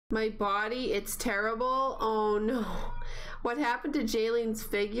My body, it's terrible. Oh no. What happened to Jaylene's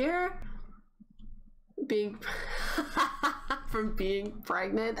figure? Being from being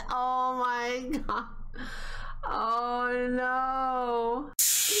pregnant. Oh my god. Oh no.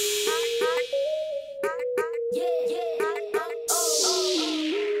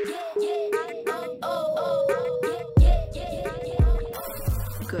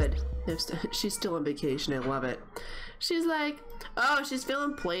 Good. She's still on vacation. I love it. She's like, oh, she's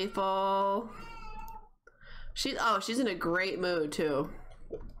feeling playful. She's in a great mood too.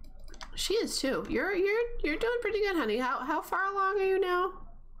 She is too. You're doing pretty good, honey. How far along are you now?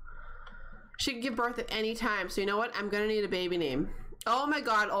 She can give birth at any time. So you know what? I'm gonna need a baby name. Oh my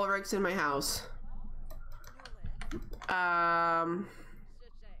god, Ulrich's in my house.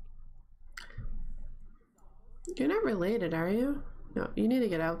 You're not related, are you? No, you need to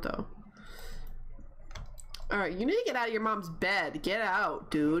get out though. Alright, you need to get out of your mom's bed. Get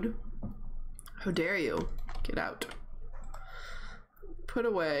out, dude. How dare you? Get out. Put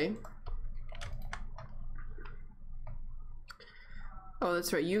away. Oh,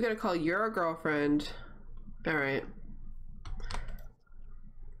 that's right. You gotta call your girlfriend. Alright.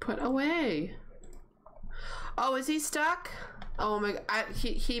 Put away. Oh, is he stuck? Oh my god.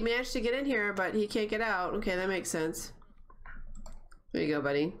 He managed to get in here, but he can't get out. Okay, that makes sense. There you go,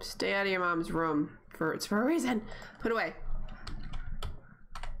 buddy. Stay out of your mom's room. It's for a reason. Put away.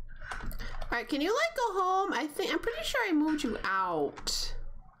 Alright, can you like go home? I'm pretty sure I moved you out.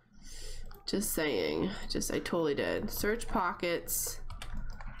 Just saying. I totally did. Search pockets.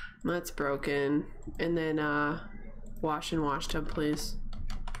 That's broken. And then wash and wash tub, please.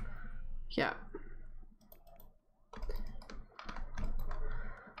 Yeah.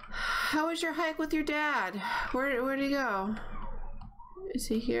 How was your hike with your dad? Where'd he go? Is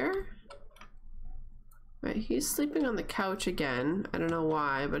he here? Right, he's sleeping on the couch again. I don't know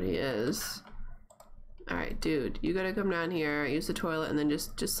why, but he is. Alright, dude, you gotta come down here, use the toilet, and then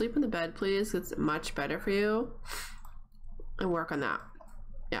just sleep in the bed, please. It's much better for you. And work on that.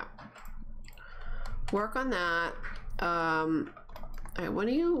 Yeah. Work on that. Alright, what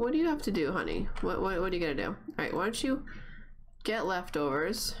do you have to do, honey? What are you gonna do? Alright, why don't you get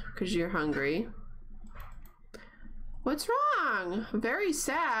leftovers, because you're hungry. What's wrong? Very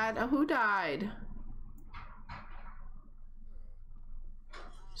sad. Who died?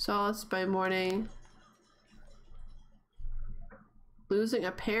 Solace by morning. Losing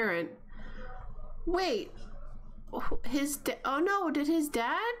a parent. Wait. Oh no, did his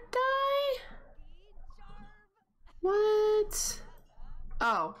dad die? What?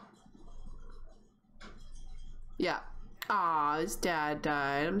 Oh. Yeah. Aw, his dad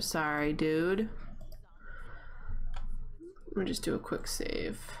died. I'm sorry, dude. Let me just do a quick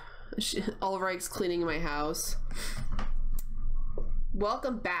save. Ulrich's cleaning my house.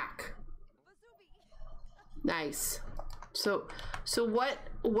 Welcome back. Nice. So what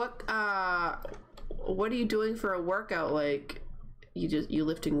are you doing for a workout? Like, you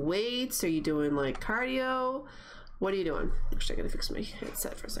lifting weights? Are you doing like cardio? What are you doing? Actually, I gotta fix my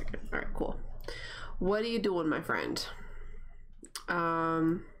headset for a second. All right, cool. What are you doing, my friend?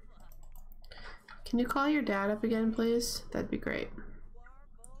 Can you call your dad up again, please? That'd be great.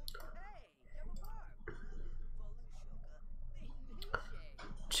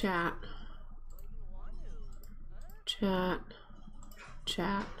 Chat.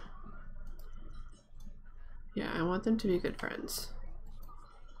 Yeah, I want them to be good friends.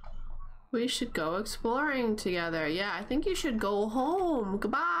 We should go exploring together. Yeah, I think you should go home.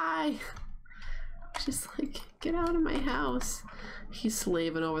 Goodbye. Just like, get out of my house. He's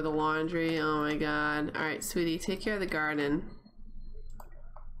slaving over the laundry. Oh my god. Alright, sweetie, take care of the garden.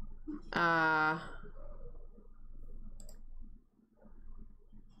 How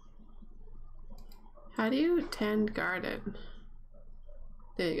do you tend garden?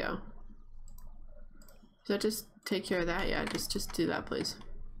 There you go. So just take care of that? Yeah, just do that, please.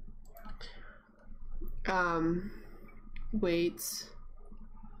 Weights.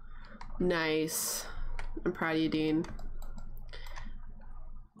 Nice. I'm proud of you, Dean.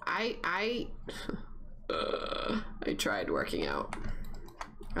 I tried working out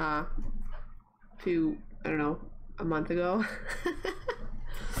I don't know, a month ago.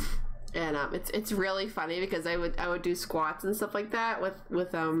 And it's really funny because I would do squats and stuff like that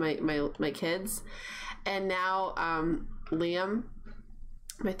with my kids, and now Liam,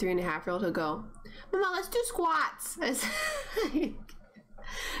 my 3.5-year-old, he'll go, Mama, let's do squats.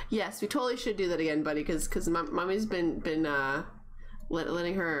 Yes, we totally should do that again, buddy, because mommy's been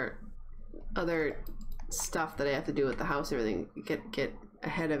letting her other stuff that I have to do with the house and everything get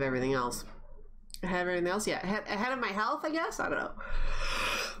ahead of everything else. Ahead of everything else, yeah. Ahead of my health, I guess. I don't know.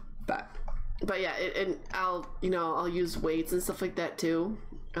 But yeah, and I'll, you know, I'll use weights and stuff like that too,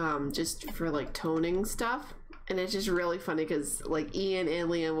 just for like toning stuff. And it's just really funny because like Ian and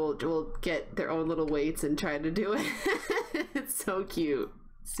Liam will get their own little weights and try to do it. It's so cute,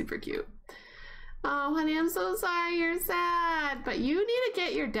 super cute. Oh, honey, I'm so sorry you're sad, but you need to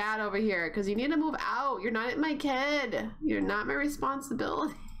get your dad over here because you need to move out. You're not my kid. You're not my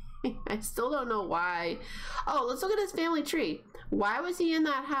responsibility. I still don't know why. Oh, let's look at his family tree. Why was he in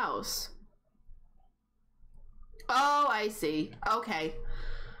that house? Oh, I see. Okay.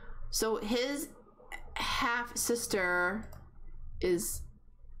 So his half sister is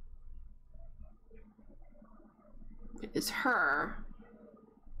her.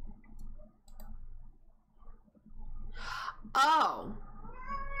 Oh.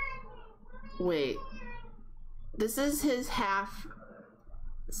 Wait. This is his half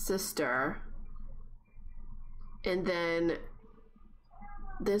sister. And then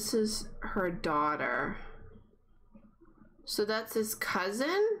this is her daughter. So that's his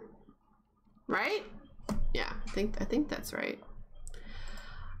cousin, right? Yeah, I think that's right.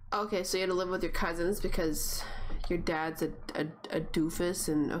 Okay, so you had to live with your cousins because your dad's a doofus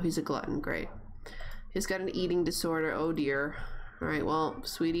and oh, he's a glutton. Great. He's got an eating disorder. Oh dear. All right, well,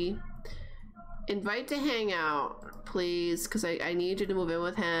 sweetie, invite to hang out, please, because I need you to move in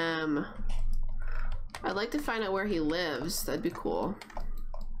with him. I'd like to find out where he lives. That'd be cool.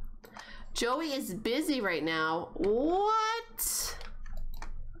 Joey is busy right now. What?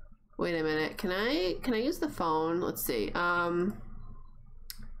 Wait a minute. Can I use the phone? Let's see. Oh,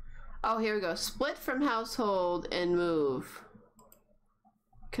 here we go. Split from household and move.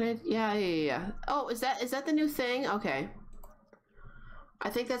 Can I? Yeah. Oh, is that the new thing? Okay. I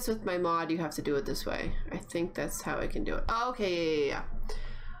think that's with my mod. You have to do it this way. I think that's how I can do it. Oh, okay. Yeah.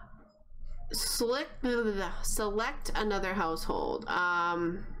 Select another household.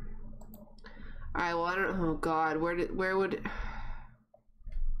 All right, well, I don't know. Oh God, where would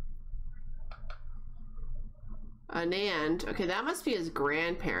Anand? Okay, that must be his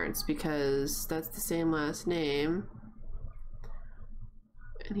grandparents because that's the same last name,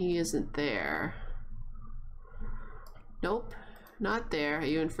 and he isn't there. Nope, not there. Are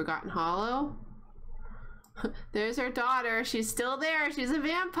you in Forgotten Hollow? There's her daughter. She's still there. She's a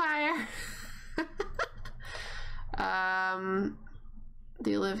vampire.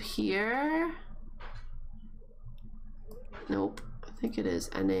 Do you live here? Nope. I think it is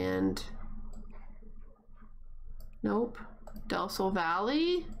Anand. Nope. Del Sol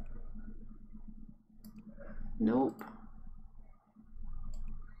Valley? Nope.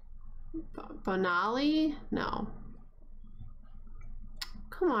 Bonali? No.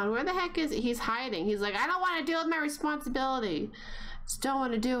 Come on, where the heck is he? He's hiding. He's like, I don't want to deal with my responsibility. Just don't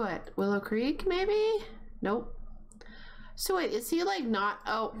want to do it. Willow Creek, maybe? Nope. So wait, is he like not?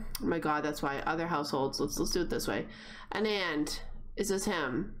 Oh my God, that's why. Other households. Let's do it this way. Anand, is this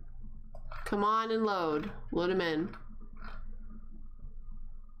him? Come on and load. Load him in.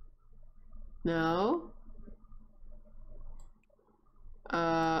 No.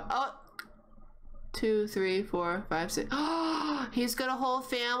 Oh. 2, 3, 4, 5, 6. Oh, he's got a whole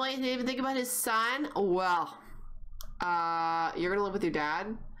family. Didn't even think about his son. Well, you're gonna live with your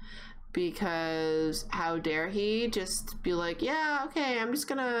dad because how dare he just be like, yeah, okay, I'm just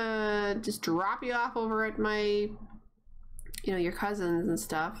gonna just drop you off over at my, you know, your cousins and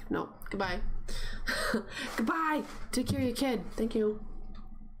stuff. Nope. Goodbye. Goodbye. Take care of your kid. Thank you.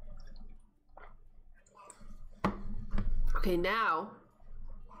 Okay, now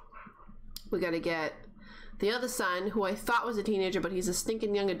we gotta get the other son, who I thought was a teenager, but he's a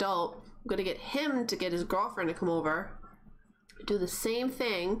stinking young adult. I'm gonna get him to get his girlfriend to come over. Do the same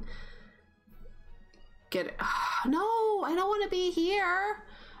thing. Get it. Oh, no, I don't want to be here.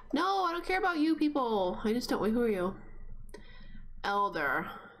 No, I don't care about you people. I just don't. Wait, who are you? Elder.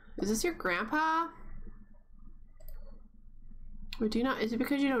 Is this your grandpa? Or do you not? Is it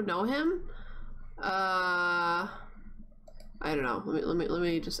because you don't know him? I don't know. Let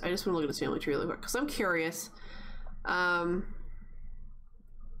me just. I just want to look at his family tree really quick because I'm curious.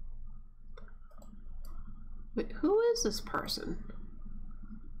 Wait, who is this person?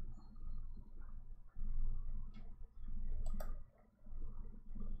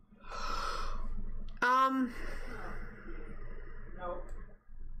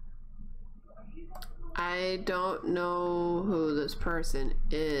 I don't know who this person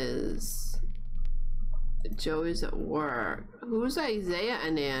is. Joey's at work. Who's Isaiah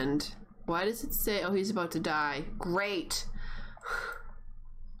Anand? Why does it say, oh, he's about to die? Great.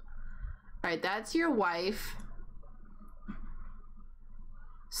 All right, that's your wife.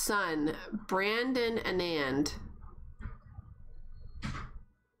 Son, Brandon Anand.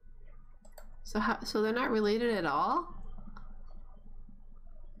 So they're not related at all?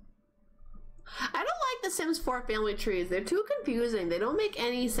 I don't like the Sims 4 family trees. They're too confusing. They don't make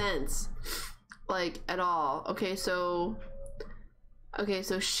any sense. Like, at all. Okay, so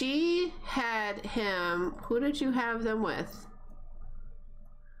she had him. Who did you have them with?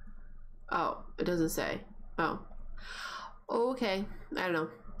 Oh, it doesn't say. Oh. Okay. I don't know.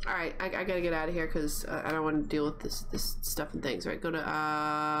 Alright, I gotta get out of here because I don't want to deal with this stuff and things. Right, go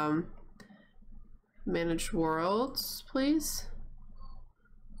to manage worlds, please.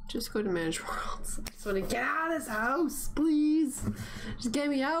 Just go to manage worlds. I just want to get out of this house, please. Just get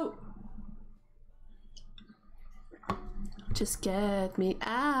me out. Just get me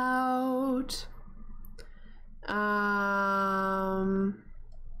out. Oh,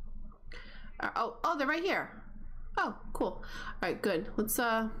 they're right here. Oh, cool. All right, good. Let's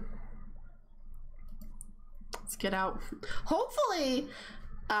get out. Hopefully,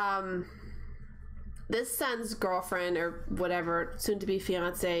 this son's girlfriend or whatever, soon to be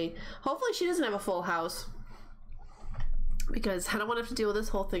fiance, hopefully she doesn't have a full house, because I don't want to have to deal with this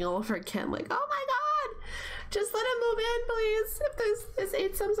whole thing all over again. Like, oh my god, just let him move in, please. If there's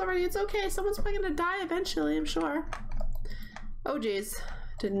 8 Sims already, it's okay. Someone's probably gonna die eventually, I'm sure. Oh geez,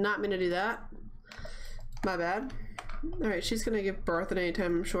 did not mean to do that. My bad. All right, she's gonna give birth at any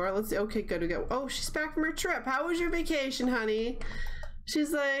time, I'm sure. Let's see. Okay, good. We go. Oh, she's back from her trip. How was your vacation, honey?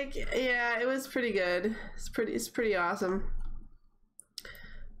 She's like, yeah, it was pretty good. It's pretty awesome.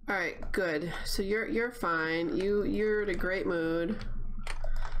 All right, good. So you're fine. You're in a great mood.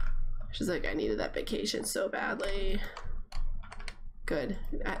 She's like, I needed that vacation so badly. Good.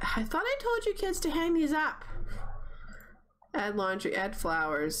 I thought I told you kids to hang these up. Add laundry, add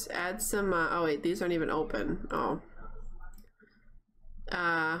flowers, add some, oh wait, these aren't even open. Oh.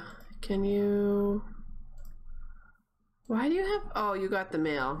 Can you, why do you have, oh, you got the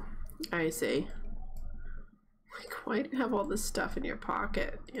mail. I see. Like, why do you have all this stuff in your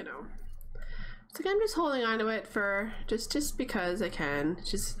pocket, you know? It's like, I'm just holding on to it for, just because I can.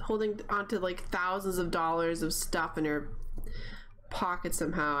 Just holding onto like thousands of dollars of stuff in her pocket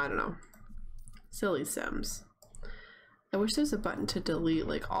somehow, I don't know. Silly Sims. I wish there's a button to delete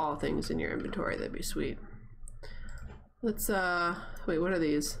like all things in your inventory. That'd be sweet. Let's wait, what are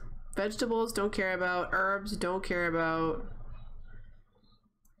these? Vegetables, don't care about. Herbs, don't care about.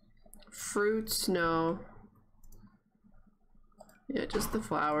 Fruits, no. Yeah, just the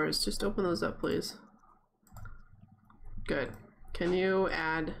flowers. Just open those up, please. Good. Can you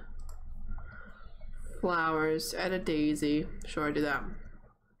add flowers? Add a daisy. Sure, do that.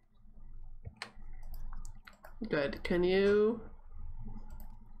 Good. Can you...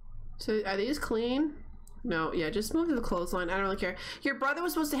 So, are these clean? No, yeah, just move to the clothesline. I don't really care. Your brother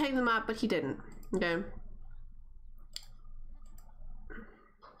was supposed to hang them up, but he didn't. Okay.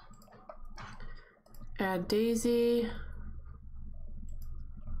 Add daisy.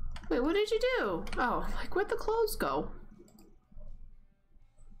 Wait, what did you do? Oh, like, where'd the clothes go?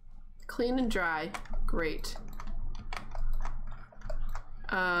 Clean and dry. Great.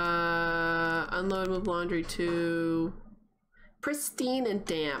 Unload, move laundry to pristine and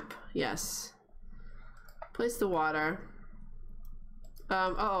damp. Yes. Place the water.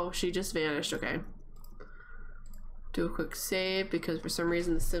 Oh, she just vanished. Okay. Do a quick save because for some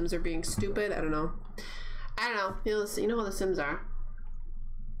reason the Sims are being stupid. I don't know. You know how the Sims are.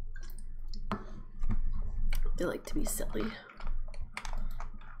 They like to be silly.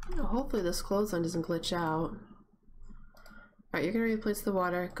 Oh, hopefully this clothesline doesn't glitch out. Alright, you're gonna replace the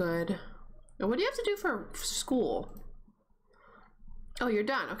water. Good. And what do you have to do for school? Oh, you're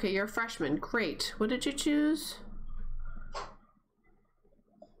done. Okay, you're a freshman. Great. What did you choose?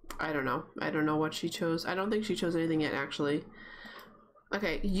 I don't know. I don't know what she chose. I don't think she chose anything yet, actually.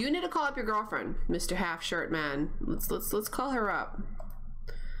 Okay, you need to call up your girlfriend, Mr. Half Shirt Man. Let's call her up.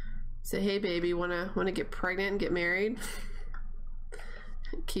 Say, hey, baby, wanna get pregnant and get married?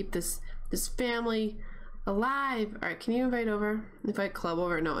 Keep this family alive. All right, can you invite over? Invite club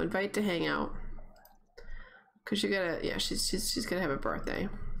over? No, invite to hang out. Cause you gotta, yeah, she's gonna have a birthday.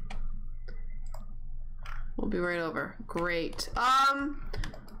 We'll be right over. Great.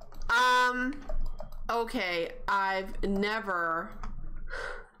 Okay, I've never.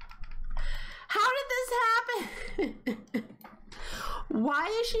 How did this happen? Why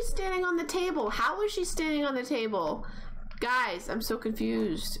is she standing on the table? How is she standing on the table? Guys, I'm so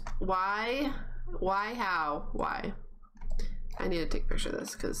confused. Why? Why? How? Why? I need to take a picture of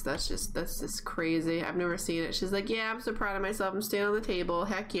this because that's just crazy. I've never seen it. She's like, yeah, I'm so proud of myself. I'm standing on the table.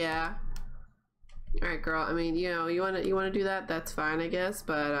 Heck yeah. All right, girl. I mean, you know, you wanna do that? That's fine, I guess.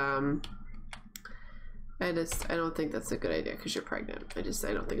 But I don't think that's a good idea because you're pregnant. I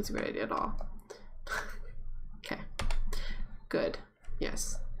don't think it's a good idea at all. Good.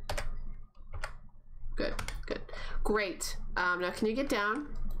 Yes. Good. Good. Great. Now can you get down?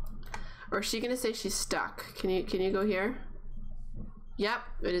 Or is she gonna say she's stuck? Can you go here? Yep,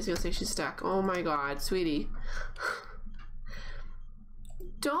 it is gonna say she's stuck. Oh my god, sweetie.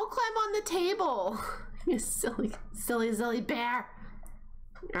 Don't climb on the table. You silly bear.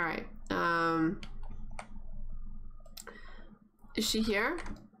 Alright. Is she here?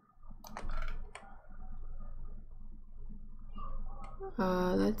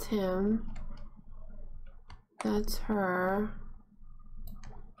 That's him. That's her.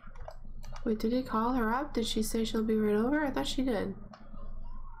 Wait, did he call her up? Did she say she'll be right over? I thought she did.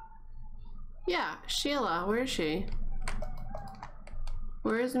 Yeah, Sheila. Where is she?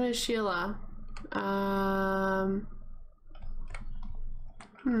 Where is Miss Sheila?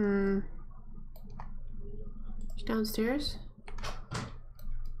 She downstairs?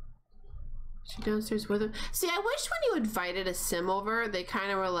 She downstairs with him? See, I wish when you invited a sim over, they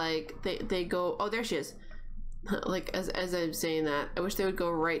kind of were like, they go, oh, there she is. Like, as I'm saying that, I wish they would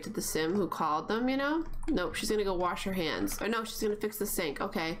go right to the sim who called them, you know? Nope, she's gonna go wash her hands. Or no, she's gonna fix the sink.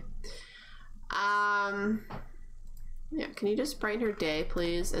 Okay. Yeah, can you just brighten her day,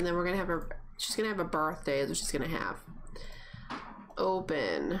 please? And then we're gonna have her, she's gonna have a birthday, is what she's gonna have.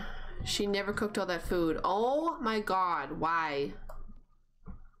 Open. She never cooked all that food. Oh my god, why?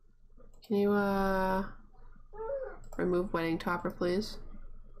 Can you, remove wedding topper, please?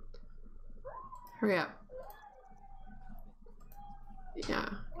 Hurry up. Yeah,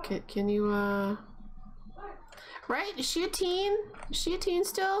 can you, right? Is she a teen? Is she a teen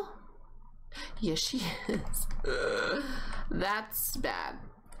still? Yes, she is. That's bad.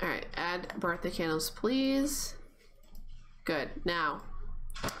 Alright, add birthday candles, please. Good. Now,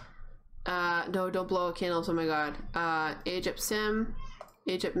 no, don't blow out candles, oh my god. Age up Sim.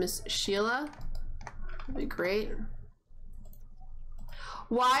 Age up Miss Sheila. That'd be great.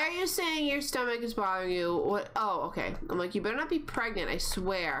 Why are you saying your stomach is bothering you? What? Oh, okay. I'm like, you better not be pregnant, I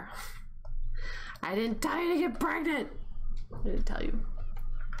swear. I didn't tell you to get pregnant. I didn't tell you.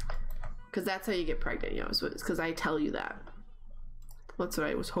 Because that's how you get pregnant, you know, it's because I tell you that. That's what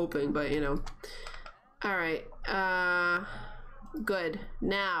I was hoping, but you know. Alright, good.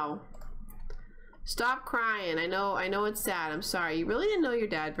 Now, stop crying. I know it's sad. I'm sorry. You really didn't know your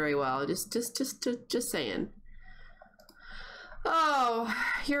dad very well. Just saying. Oh,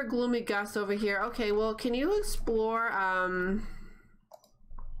 you're a gloomy Gus over here. Okay, well, can you explore, actually,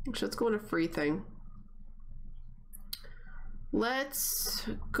 let's go on a free thing. Let's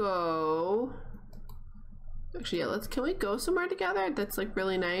go, actually, yeah, can we go somewhere together that's, like,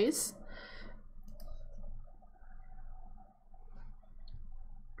 really nice?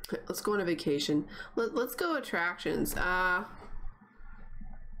 Let's go on a vacation. Let's go attractions.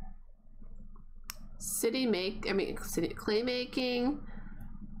 City clay making,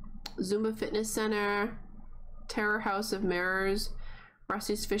 Zumba Fitness Center, Terror House of Mirrors,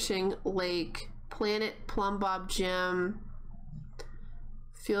 Rusty's Fishing Lake, Planet Plum Bob Gym,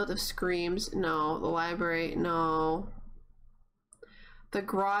 Field of Screams, no. The library, no. The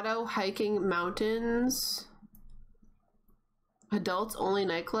Grotto Hiking Mountains, Adults Only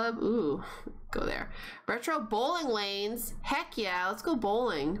Nightclub, ooh, go there. Retro Bowling Lanes, heck yeah, let's go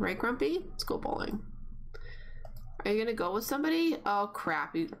bowling, right Grumpy? Let's go bowling. Are you gonna go with somebody? Oh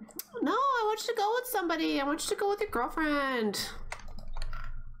crap, no, I want you to go with somebody. I want you to go with your girlfriend.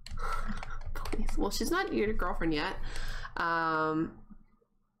 Please. Well, she's not your girlfriend yet. How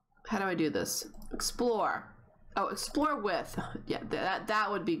do I do this? Explore. Oh, explore with. Yeah, that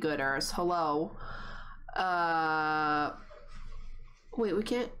would be good, Urs. Hello. Wait, we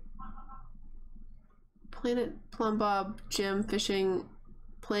can't. Planet Plum Bob Gym, Fishing,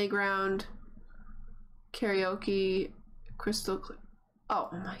 Playground, Karaoke, Crystal. Oh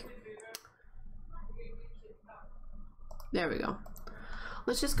my. There we go.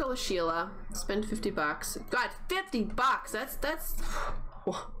 Let's just go with Sheila. Spend 50 bucks. God, 50 bucks.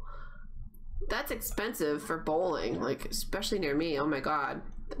 That's expensive for bowling, like especially near me. Oh my god.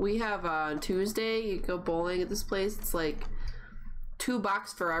 We have on Tuesday, you go bowling at this place. It's like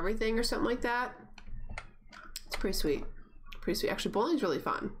 $2 for everything or something like that. It's pretty sweet. Pretty sweet. Actually, bowling's really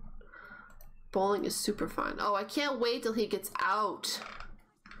fun. Bowling is super fun. Oh, I can't wait till he gets out.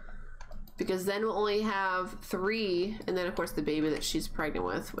 Because then we'll only have 3, and then of course the baby that she's pregnant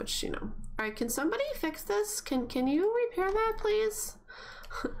with, which, you know. Alright, can somebody fix this? Can you repair that, please?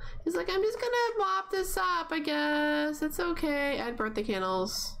 He's like, I'm just gonna mop this up, I guess. It's okay. Add birthday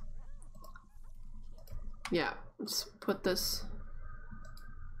candles. Yeah, let's put this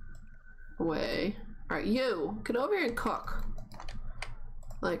away. Alright, you, get over here and cook.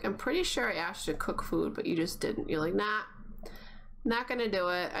 Like, I'm pretty sure I asked you to cook food, but you just didn't. You're like, nah. Not gonna do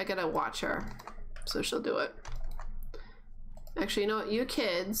it. I gotta watch her, so she'll do it. Actually, you know what? You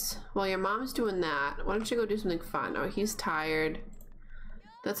kids, while your mom's doing that, why don't you go do something fun? Oh, he's tired.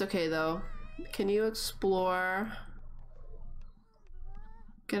 That's okay though. Can you explore?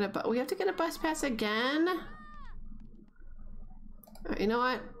 Get a bus. We have to get a bus pass again. Right, you know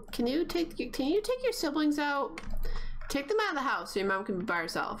what? Can you take your siblings out? Take them out of the house so your mom can be by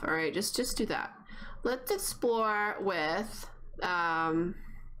herself. All right, just do that. Let's explore with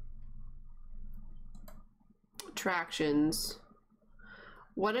attractions.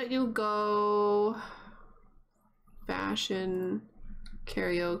 Why don't you go fashion,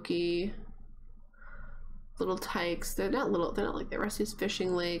 karaoke, little tykes. They're not little, they're not like the Rusty's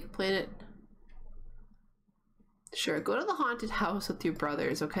Fishing Lake, Planet. Sure, go to the haunted house with your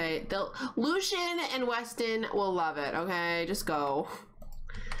brothers, okay? Lucian and Weston will love it, okay? Just go.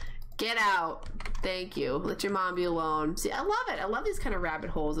 Get out. Thank you. Let your mom be alone. See, I love it. I love these kind of rabbit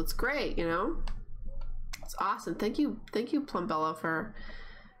holes. It's great, you know? It's awesome. Thank you, Plumbella, for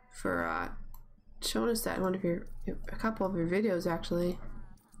showing us that in one of a couple of your videos, actually.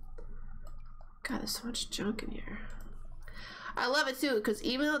 God, there's so much junk in here. I love it too, because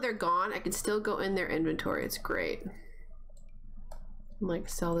even though they're gone, I can still go in their inventory. It's great. Like,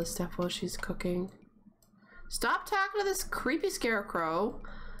 sell this stuff while she's cooking. Stop talking to this creepy scarecrow.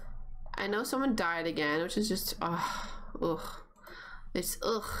 I know someone died again, which is just, ugh. It's,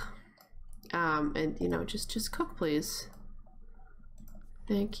 ugh. And, you know, just cook, please.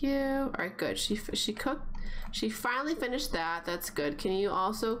 Thank you. All right, good. She cooked. She finally finished that. That's good. Can you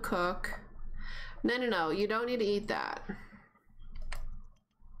also cook? No. You don't need to eat that.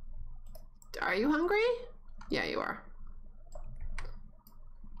 Are you hungry? Yeah, you are.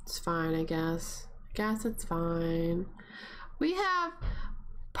 It's fine, I guess. I guess it's fine. We have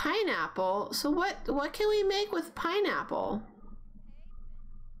pineapple. So what can we make with pineapple?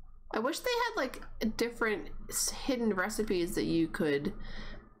 I wish they had like different hidden recipes that you could,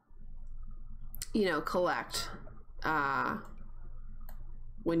 you know, collect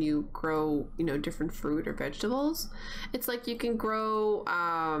when you grow, you know, different fruit or vegetables. It's like you can grow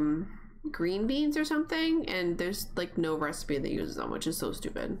green beans or something, and there's like no recipe that uses them, which is so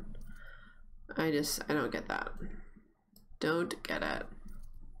stupid. I don't get that. Don't get it.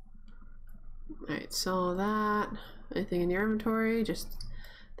 Alright, so that. Anything in your inventory? Just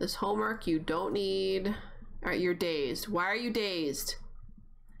this homework you don't need. Alright, you're dazed. Why are you dazed?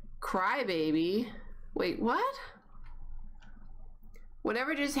 Cry, baby. Wait, what?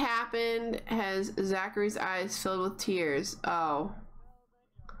 Whatever just happened has Zachary's eyes filled with tears. Oh.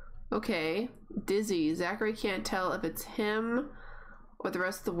 Okay. Dizzy. Zachary can't tell if it's him or the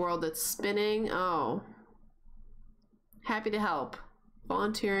rest of the world that's spinning. Oh. Happy to help.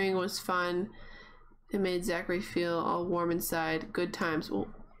 Volunteering was fun. It made Zachary feel all warm inside. Good times.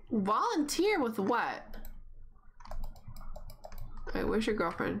 Well, volunteer with what? Alright, where's your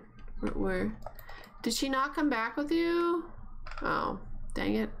girlfriend? Where? Did she not come back with you? Oh,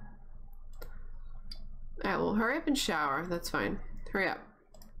 dang it. Alright, well, hurry up and shower. That's fine. Hurry up.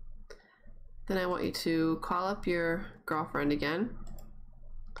 Then I want you to call up your girlfriend again.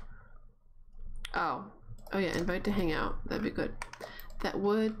 Oh yeah, invite to hang out. That'd be good. That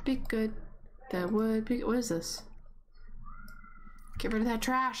would be good. That would be. What is this? Get rid of that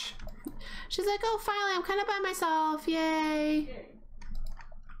trash. She's like, oh, finally, I'm kind of by myself. Yay.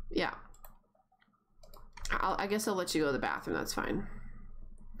 Yeah. I guess I'll let you go to the bathroom. That's fine.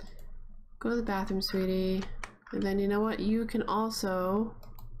 Go to the bathroom, sweetie. And then you know what? You can also.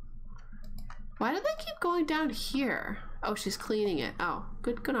 Why do they keep going down here? Oh, she's cleaning it. Oh,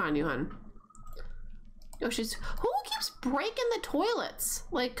 good on you, hon. Oh, who keeps breaking the toilets?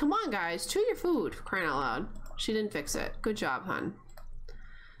 Like, come on, guys, chew your food, for crying out loud. She didn't fix it. Good job, hon.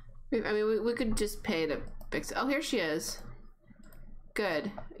 I mean, we could just pay to fix it. Oh, here she is.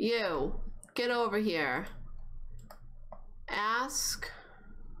 Good. You, get over here. Ask.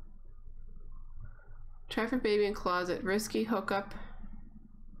 Try for baby in closet. Risky hookup.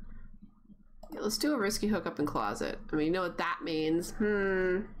 Yeah, let's do a risky hookup in closet. I mean, you know what that means.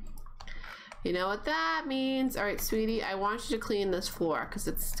 You know what that means. All right, sweetie, I want you to clean this floor because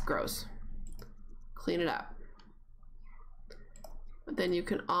it's gross. Clean it up. But then you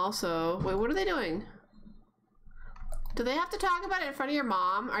can also, wait, what are they doing? Do they have to talk about it in front of your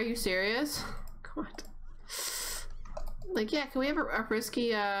mom? Are you serious? Come on. Like, yeah, can we have a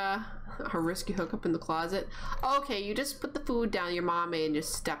risky hookup in the closet? Okay, you just put the food down your mom made and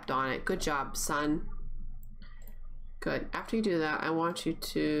just stepped on it. Good job, son. Good. After you do that, I want you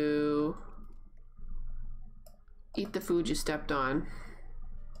to eat the food you stepped on.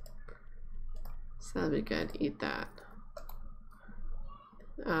 So that'll be good. Eat that.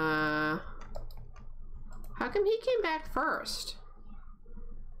 How come he came back first?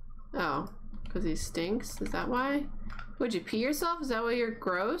 Oh, because he stinks? Is that why? Would you pee yourself? Is that why you're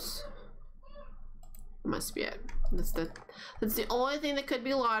gross? Must be it. That's the only thing that could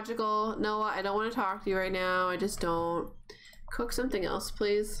be logical. Noah, I don't want to talk to you right now. I just don't. Cook something else,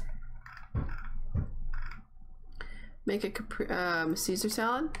 please. Make a Caesar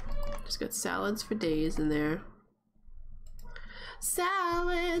salad. Just got salads for days in there.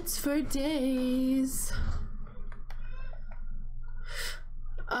 Salads for days.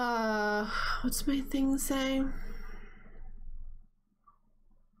 What's my thing say?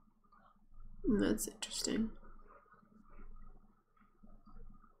 That's interesting.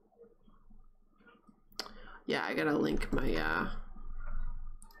 Yeah, I gotta link my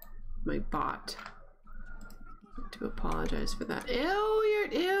my bot. To apologize for that.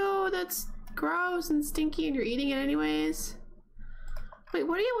 Ew, that's gross and stinky and you're eating it anyways. Wait,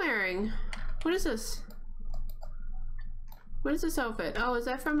 what are you wearing? What is this? What is this outfit? Oh, is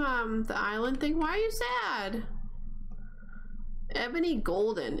that from the island thing? Why are you sad? Ebony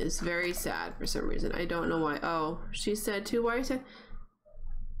Golden is very sad for some reason. I don't know why. Oh, she's sad too. Why are you sad?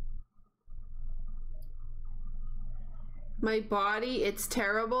 My body, it's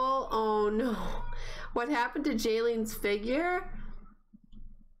terrible. Oh no. What happened to Jaylene's figure?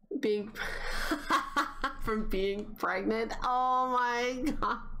 Being from being pregnant. Oh my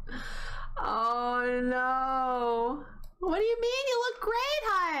god. Oh no. What do you mean? You look great,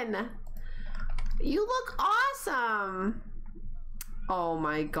 hun. You look awesome. Oh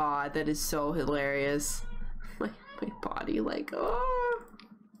my god, that is so hilarious. My body, like, oh.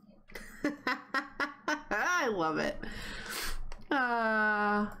 I love it.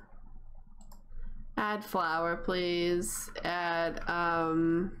 Add flour, please. Add,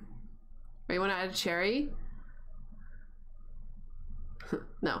 you want to add a cherry?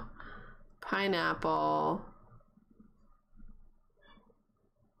 No. Pineapple.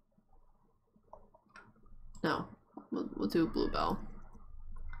 No. We'll do bluebell.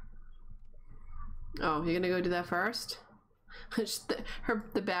 Oh, you're gonna go do that first?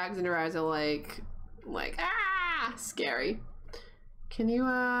 The bags in her eyes are like, ah, scary. Can you,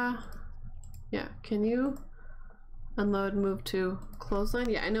 yeah, can you unload, move to clothesline?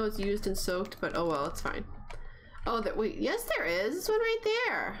 Yeah, I know it's used and soaked, but oh well, it's fine. Oh, wait, yes there is. This one right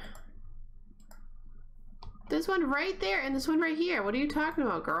there. This one right there and this one right here. What are you talking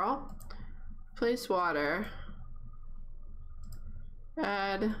about, girl? Place water.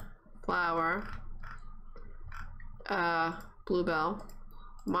 Add flour. Bluebell.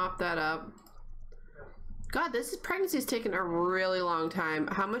 Mop that up. God, this pregnancy's taken a really long time.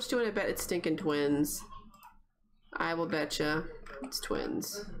 How much do I bet it's stinking twins? I will betcha it's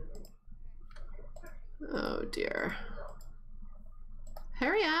twins. Oh dear.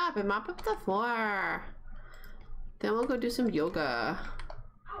 Hurry up and mop up the floor. Then we'll go do some yoga.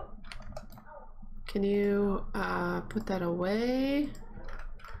 Can you put that away?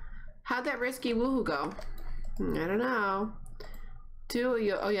 How'd that risky woohoo go? I don't know. Oh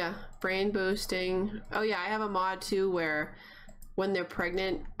yeah, brain boosting. Oh yeah, I have a mod too where when they're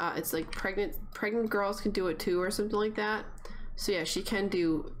pregnant, it's like pregnant girls can do it too or something like that. So yeah, she can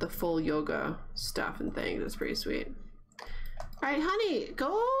do the full yoga stuff and things. That's pretty sweet. All right, honey, go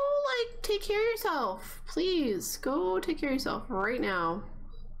like take care of yourself. Please go take care of yourself right now.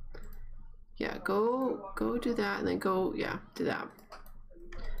 Yeah, go do that and then go, yeah, do that.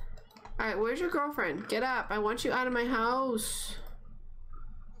 All right, where's your girlfriend? Get up. I want you out of my house.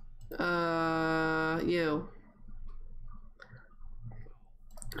 You.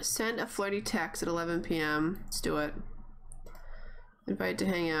 Send a flirty text at 11 p.m. Let's do it. Invite to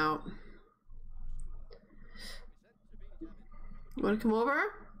hang out. You want to come over?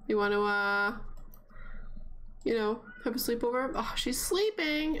 You want to, you know, have a sleepover? Oh, she's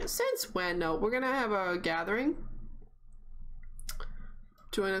sleeping. Since when? No, we're gonna have a gathering.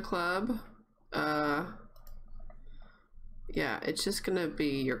 Join a club. Yeah, it's just gonna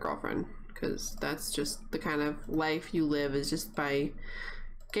be your girlfriend because that's just the kind of life you live, is just by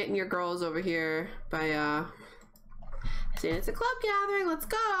getting your girls over here by saying it's a club gathering, let's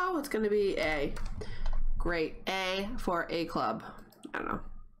go. It's gonna be A. Great. A for a club. I don't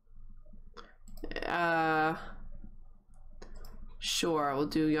know. Sure, we'll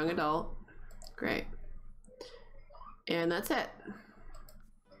do young adult. Great. And that's it.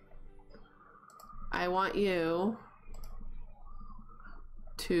 I want you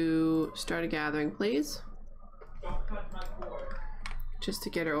to start a gathering, please. Don't touch my cord. Just to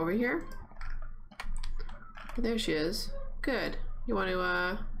get her over here. There she is. Good. You want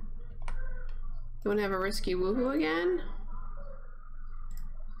to have a risky woohoo again?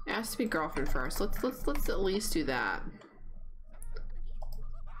 It has to be girlfriend first. Let's at least do that.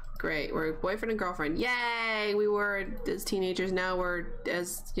 Great, we're boyfriend and girlfriend. Yay! We were as teenagers, now we're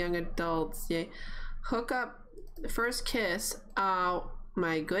as young adults. Yay. Hook up, first kiss. Oh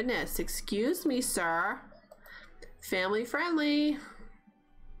my goodness, excuse me, sir. Family friendly.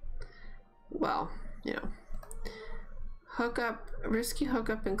 Well, you know. Hook up, risky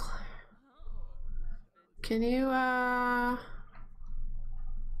hookup and can you,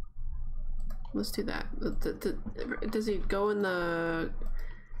 let's do that. Does he go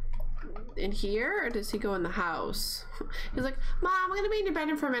in here, or does he go in the house? He's like, Mom, I'm gonna be in your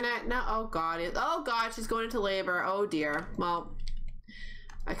bedroom for a minute. No, oh God, she's going into labor. Oh dear. Well,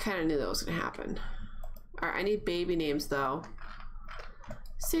 I kind of knew that was gonna happen. All right, I need baby names though.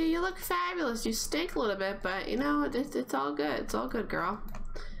 See, you look fabulous. You stink a little bit, but you know, it's all good. It's all good, girl.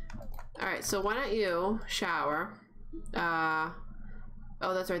 All right, so why don't you shower? Oh,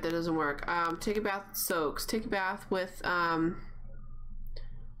 that's right, that doesn't work. Take a bath with soaks. Take a bath with,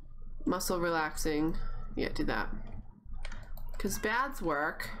 muscle relaxing. Yeah, do that. Because baths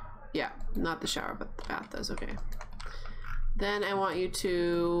work. Yeah, not the shower, but the bath does, okay. Then I want you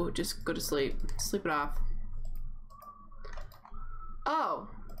to just go to sleep. Sleep it off. Oh.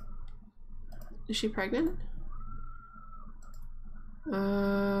 Is she pregnant?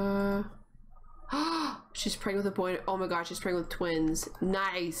 She's pregnant with a boy. Oh my gosh, she's pregnant with twins.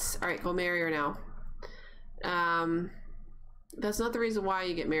 Nice. All right, go marry her now. That's not the reason why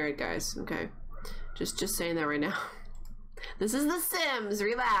you get married, guys. Okay, just saying that right now. This is The Sims.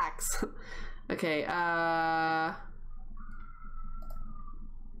 Relax. Okay. Not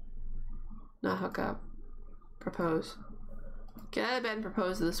hook up. Propose. Get out of bed and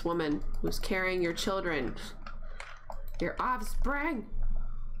propose to this woman who's carrying your children. Your offspring.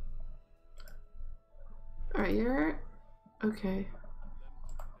 Alright, you're... Okay.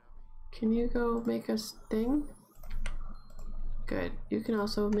 Can you go make a thing? Good. You can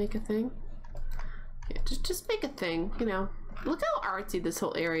also make a thing. Yeah, just make a thing, you know. Look how artsy this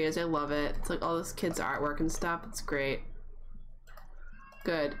whole area is. I love it. It's like all this kids' artwork and stuff. It's great.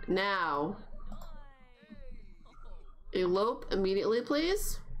 Good. Now... elope immediately,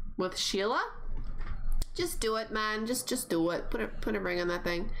 please, with Sheila. Just do it, man. Just do it. Put a ring on that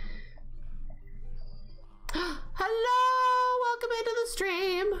thing. Hello, welcome into the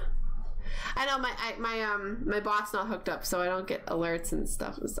stream. I know my bot's not hooked up, so I don't get alerts and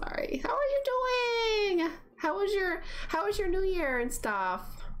stuff. I'm sorry. How are you doing? How was your New Year and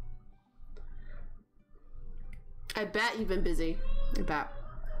stuff? I bet you've been busy. I bet.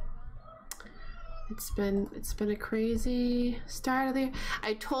 It's been a crazy start of the year.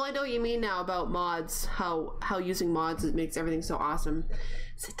 I totally know what you mean now about mods. How using mods, it makes everything so awesome.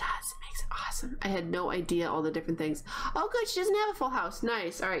 Yes, it does. It makes it awesome. I had no idea all the different things. Oh, good. She doesn't have a full house.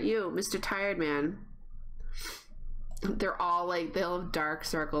 Nice. All right, you, Mr. Tired Man. They're all like, they all have dark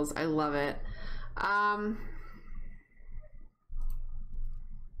circles. I love it.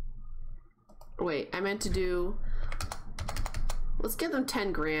 Wait, I meant to do... Let's give them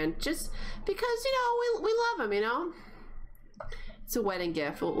 10 grand, just because, you know, we love them, you know? It's a wedding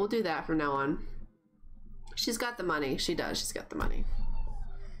gift. We'll do that from now on. She's got the money. She does. She's got the money.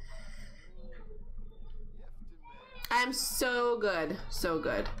 I'm so good. So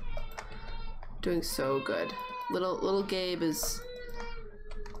good. Doing so good. Little Gabe is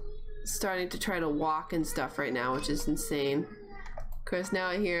starting to try to walk and stuff right now, which is insane. Of course, now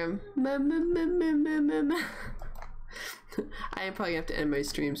I hear him. I am probably gonna have to end my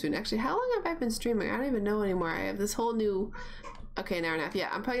stream soon. Actually, how long have I been streaming? I don't even know anymore. I have this whole new... Okay, an hour and a half. Yeah,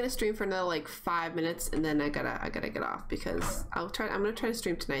 I'm probably gonna stream for another like 5 minutes, and then I gotta get off because I'm gonna try to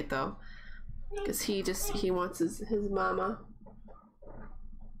stream tonight though, because he wants his mama.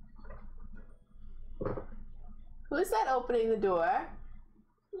 Who's that opening the door?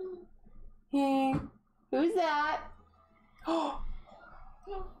 Hey, who's that? Oh,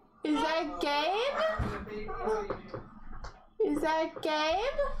 is that Gabe? Is that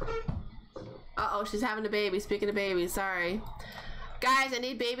Gabe? Uh-oh, she's having a baby. Speaking of babies, sorry. Guys, I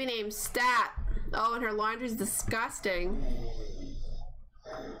need baby names. Stat. Oh, and her laundry's disgusting.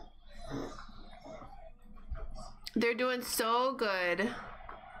 They're doing so good.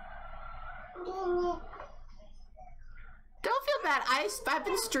 Don't feel bad. I've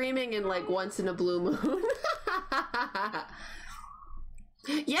been streaming in like once in a blue moon.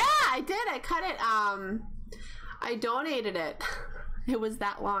 Yeah, I did. I cut it. I donated it. It was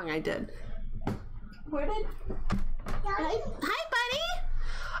that long. I did. Where did? Hi,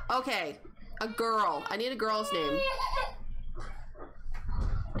 buddy. Okay, a girl. I need a girl's name.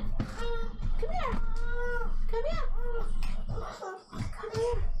 Come here. Come here. Come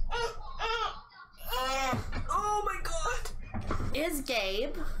here. is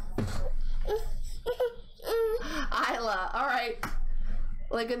Gabe. Isla. All right.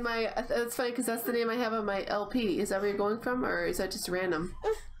 Like in my, it's funny because that's the name I have on my LP. Is that where you're going from, or is that just random?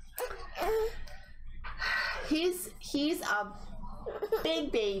 He's a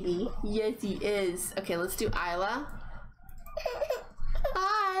big baby. Yes, he is. Okay, let's do Isla.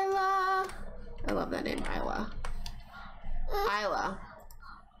 Isla. I love that name, Isla. Isla.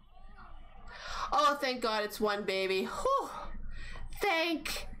 Oh, thank God it's one baby. Whew.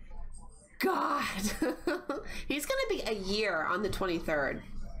 Thank God. He's gonna be a year on the 23rd.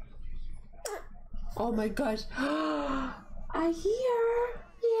 Oh my gosh. A year.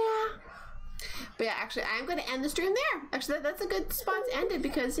 Yeah. But yeah, actually, I'm going to end the stream there. Actually, that's a good spot to end it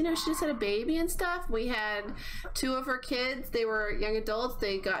because, you know, she just had a baby and stuff. We had 2 of her kids. They were young adults.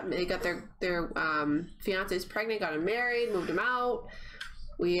 They got their fiancés pregnant, got him married, moved him out.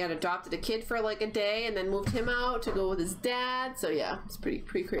 We had adopted a kid for like a day and then moved him out to go with his dad. So yeah, it's pretty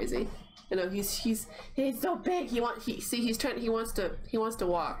crazy. You know, he's so big. He wants to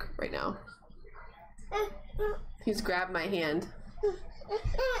walk right now. He's grabbed my hand.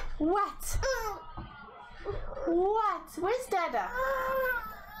 What? What? Where's Dada?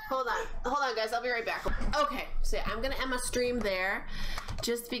 Hold on, guys. I'll be right back. Okay, so yeah, I'm gonna end my stream there,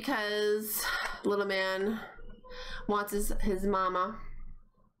 just because little man wants his mama.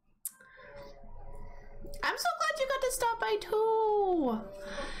 I'm so glad you got to stop by too.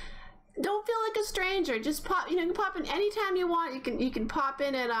 Don't feel like a stranger. Just pop. You know, you can pop in anytime you want. You can pop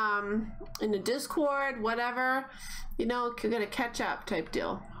in at in the Discord, whatever. You know, you're gonna catch up type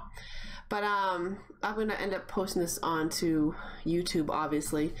deal. But I'm gonna end up posting this onto YouTube,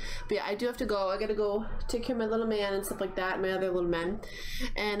 obviously. But yeah, I do have to go. I gotta go take care of my little man and stuff like that, my other little men.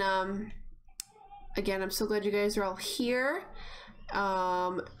 And again, I'm so glad you guys are all here, you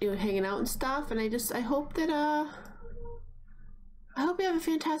know, hanging out and stuff. And I hope that I hope you have a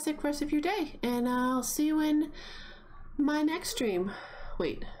fantastic rest of your day. And I'll see you in my next stream.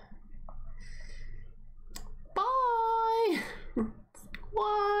 Wait. Bye.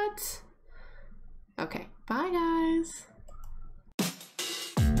 What? Okay. Bye, guys.